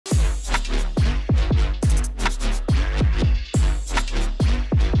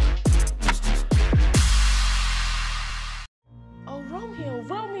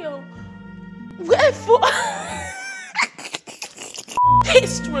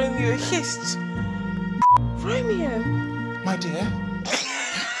Romeo hissed. Romeo. My dear.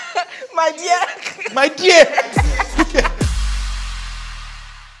 My dear. My dear.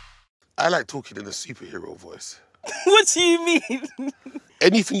 I like talking in a superhero voice. What do you mean?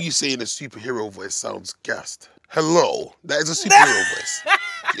 Anything you say in a superhero voice sounds gassed. Hello, that is a superhero voice.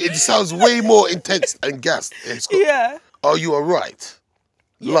 It sounds way more intense and gassed. It's got, Yeah. Are you alright?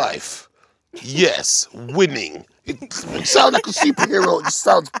 Yeah. Life. Yes. Winning. It sounds like a superhero. It just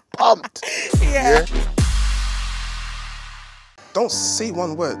sounds pumped. Yeah. Don't say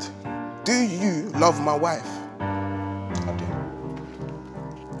one word. Do you love my wife? I do.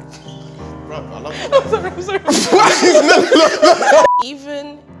 Bro, I love you. I'm sorry.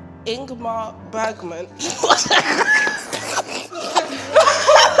 Even Ingmar Bergman.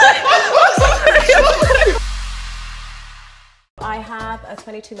 I have a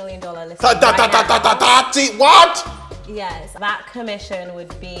 $22 million list. What? Yes, that commission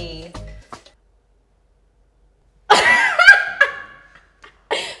would be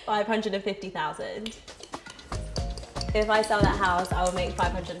 550,000. If I sell that house, I will make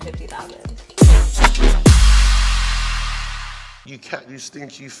 550,000. You cat, you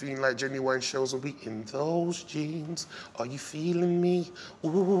stink, you feeling like genuine shells will be in those jeans. Are you feeling me?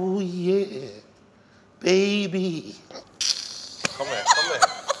 Ooh, yeah. Baby. Come here, come here.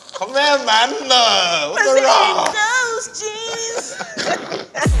 Come here, man. No. What's wrong? Those jeans.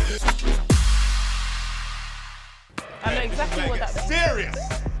 I know exactly what that means. Serious.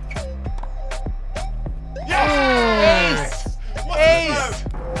 Yes! Ace!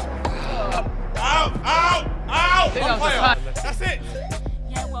 Ow, ow, ow! That's it.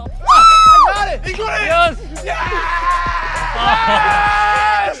 Yeah, well. I got it. He got it. Yes!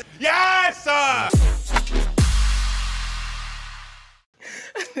 Yes! Yes, sir.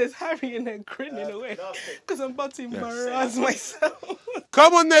 There's Harry in there grinning away because I'm about to embarrass myself.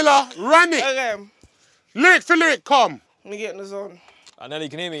 Come on, Nella. Run it. Okay, Lyric for lyric, come. let me get in the zone. Nella, you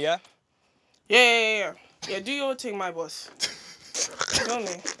can hear me, yeah? Yeah. Yeah, do your thing, my boss. Feel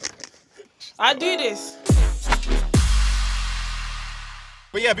me? I do this.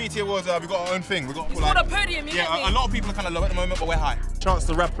 But yeah, BT Awards, we got our own thing. We got It's like, got a podium, you get me? a lot of people are kind of low at the moment, but we're high. Chance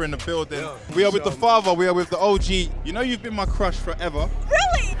the rapper in the building. Yeah. We are with the father, we are with the OG. You know you've been my crush forever.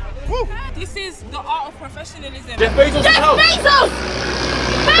 Really? Woo. This is the art of professionalism. Jeff Bezos' house! Bezos!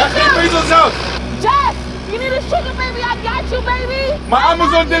 That's Jeff Bezos' house! Jeff! You need a sugar baby, I got you, baby! My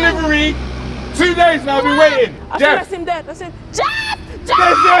Amazon delivery! 2 days now, I've been waiting. I Jeff! that's him dead, that's him. Jeff! Jeff!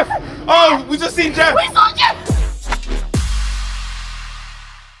 There's Jeff! Oh, we just seen Jeff! We saw Jeff!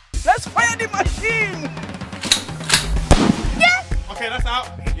 Let's fire the machine! Yeah! Okay, that's out.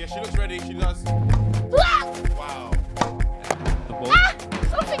 Yeah, she looks ready, she does. Wow.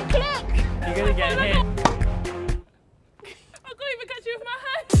 Something clicked! You're gonna get hit. I couldn't even catch you with my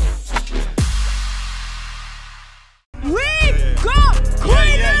hand. We got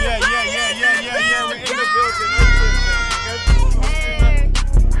Queen! Yeah, we're in the building.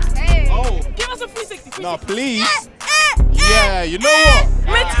 Hey. Oh. Give us a 360. No, please. Yeah, you know what?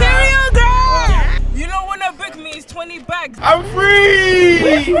 Material girl! You don't want to book me, it's 20 bags. I'm free!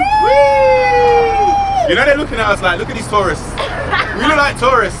 Woo! You know they're looking at us like, look at these tourists. We look like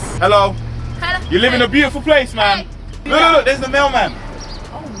tourists. Hello. Hello. You live in a beautiful place, man. Look, there's the mailman.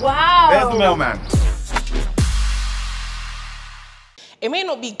 Oh, wow. There's the mailman. It may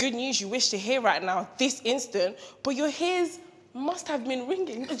not be good news you wish to hear right now, this instant, but your ears must have been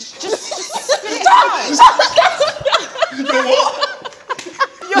ringing. Just spit it out.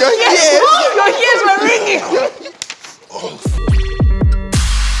 Your ears Your ears were ringing.